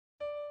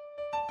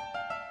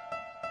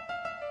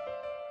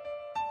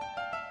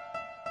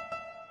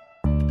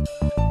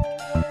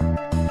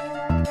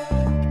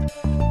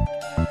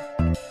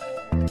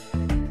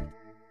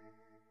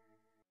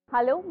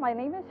Hello, my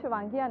name is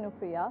Shivangi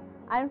Anupriya.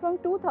 I am from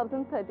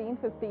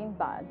 2013-15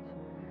 batch.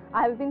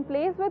 I have been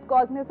placed with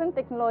Cognisant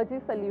Technology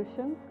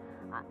Solutions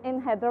in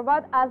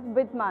Hyderabad as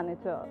bid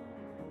manager.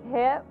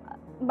 Here,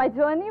 my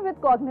journey with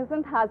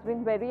Cognisant has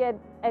been very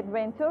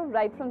adventure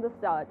right from the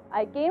start.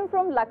 I came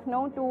from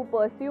Lucknow to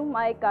pursue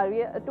my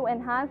career, to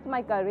enhance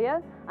my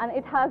career, and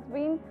it has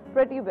been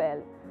pretty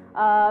well.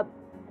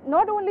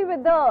 Not only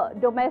with the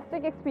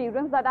domestic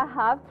experience that I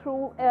have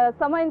through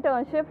summer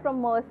internship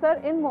from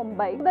Mercer in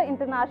Mumbai, the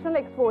international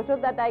exposure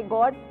that I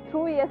got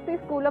through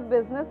ESC School of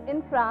Business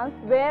in France,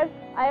 where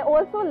I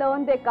also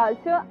learned their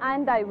culture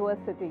and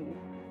diversity.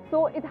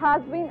 So it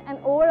has been an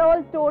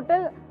overall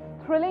total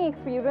thrilling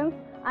experience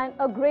and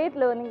a great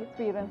learning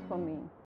experience for me.